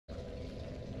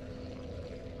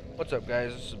What's up,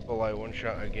 guys? This is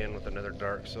BulleyeOneshot again with another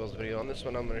Dark Souls video. On this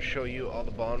one I'm going to show you all the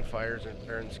bonfires in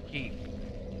Farron's Keep.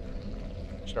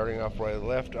 Starting off where I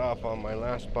left off on my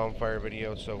last bonfire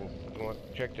video, so if you want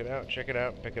to check it out, pick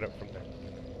it up from there.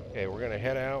 Okay, we're going to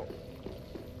head out,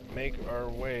 make our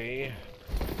way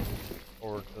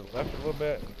over to the left a little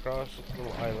bit, across this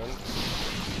little island.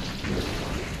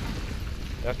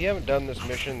 Now, if you haven't done this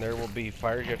mission, there will be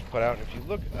fires you have to put out. And if you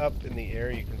look up in the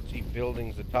air, you can see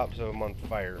buildings, the tops of them on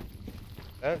fire.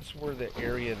 That's where the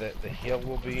area that the hill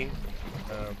will be.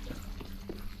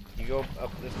 You go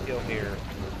up this hill here.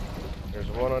 There's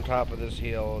one on top of this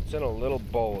hill. It's in a little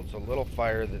bowl. It's a little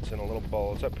fire that's in a little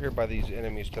bowl. It's up here by these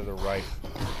enemies to the right.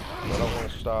 I don't want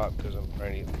to stop because I'm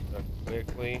trying to get done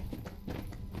quickly.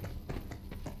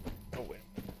 Oh, wait.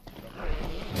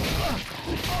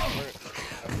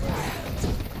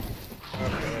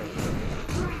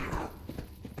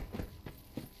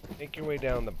 Make your way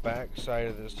down the back side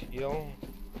of this hill.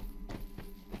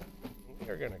 We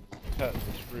are going to cut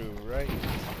through right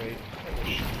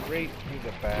straight through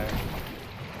the back.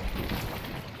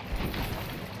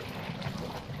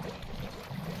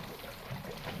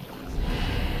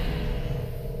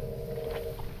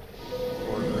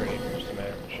 We're ready for some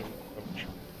action.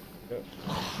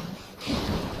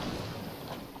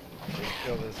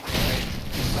 Kill this guy.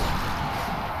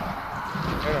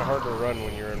 It's kind of hard to run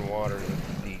when you're in water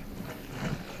that's deep.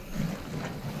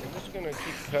 I'm just going to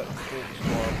keep cutting through the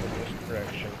swamp in this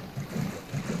direction.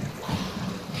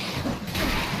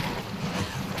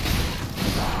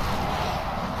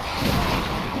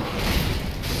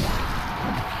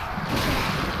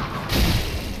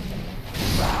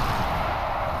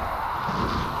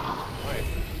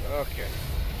 Okay.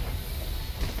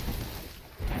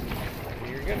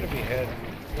 You're going to be heading.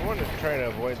 You want to try to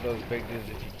avoid those big dudes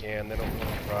if you can. They don't want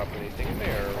to drop anything. They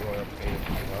are going to pay if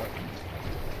you want.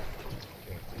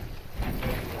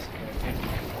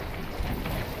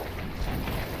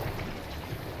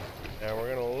 Now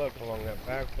we're going to look along that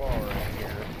back wall right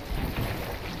here.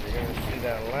 You're going to see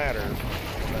that ladder in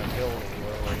that building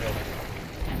where we're heading.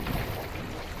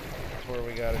 That's where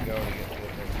we got to go to get to the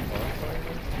next bonfire.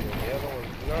 The other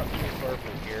one's not too far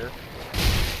from here.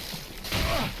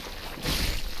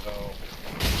 So,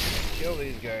 kill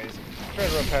these guys. Try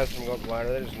to run past them and go up the ladder.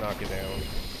 They just knock it down.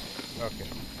 Okay.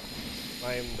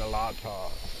 Climb the ladder.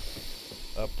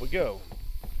 Up we go.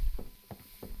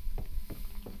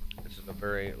 This is a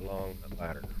very long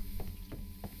ladder.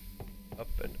 Up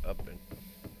and up and up.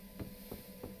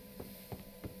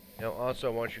 Now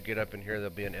also, once you get up in here, there'll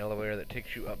be an elevator that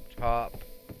takes you up top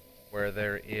where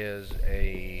there is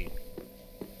a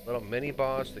little mini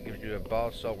boss that gives you a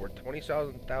boss soul worth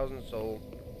 20,000 souls.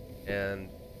 And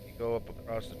you go up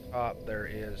across the top, there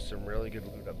is some really good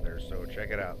loot up there, so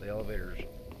check it out. The elevator's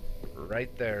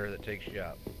right there that takes you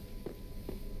up.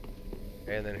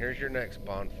 And then here's your next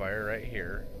bonfire right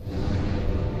here. And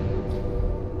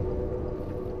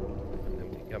then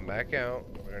we come back out.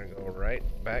 We're going to go right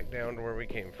back down to where we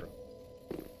came from.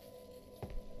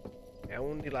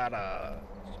 Down the ladder.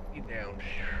 Speed down.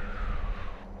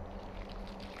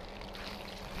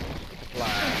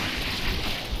 Fly.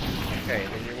 Okay,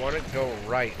 then you want to go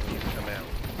right when you come out.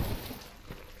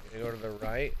 You go to the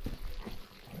right.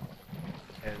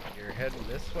 And you're heading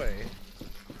this way.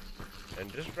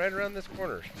 And just right around this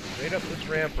corner, straight up this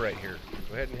ramp right here.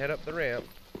 Go ahead and head up the ramp.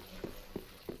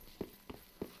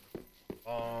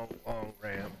 Long, long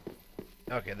ramp.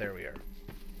 Okay, there we are.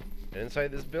 And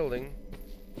inside this building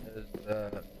is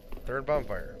the third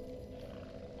bonfire.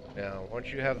 Now, once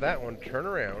you have that one, turn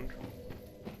around.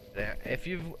 Now, if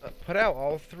you've put out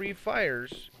all three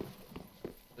fires,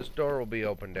 this door will be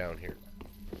open down here.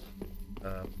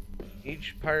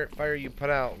 Each fire you put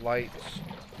out lights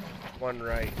one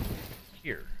right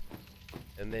here.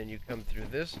 And then you come through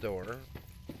this door,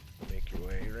 make your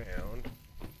way around.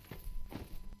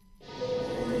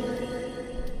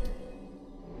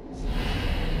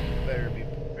 Better be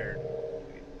prepared.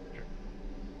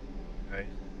 Okay.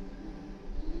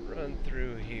 Run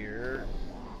through here.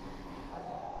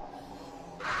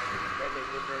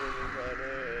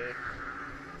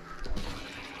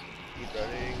 Keep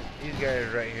running. These guys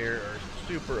right here are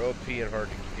super OP and hard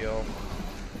to kill.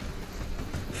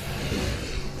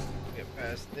 Get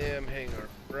past them, hang our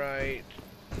right,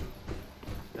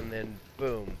 and then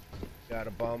boom, got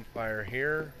a bonfire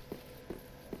here.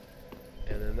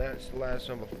 And then that's the last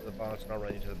one before the boss, and I'll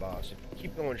run you to the boss. If you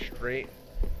keep going straight,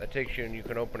 that takes you, and you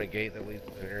can open a gate that leads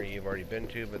to an area you've already been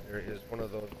to, but there is one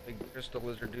of those big crystal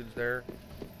lizard dudes there,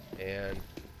 and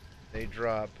they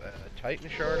drop a Titan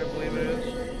shard, I believe it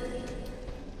is.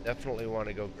 Definitely want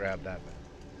to go grab that back.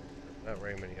 Not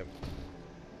very many of them.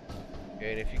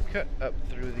 Okay, and if you cut up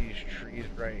through these trees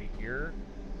right here,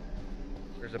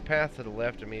 there's a path to the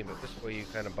left of me, but this way you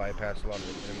kind of bypass a lot of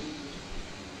the enemies.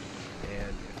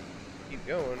 And if you keep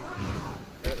going,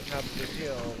 right at the top of this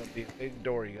hill, there'll be a big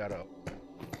door you gotta open.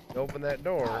 You open that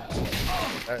door,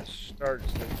 that starts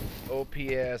the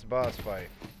OP-ass boss fight.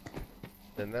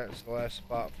 Then that's the last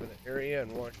spot for the area,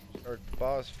 and once you start the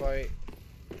boss fight,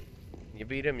 you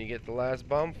beat him, you get the last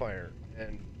bonfire.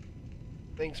 And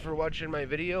thanks for watching my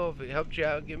video. If it helped you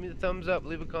out, give me the thumbs up,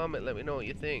 leave a comment, let me know what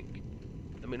you think.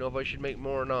 Let me know if I should make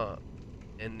more or not.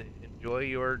 And enjoy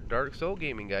your Dark Soul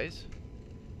gaming, guys.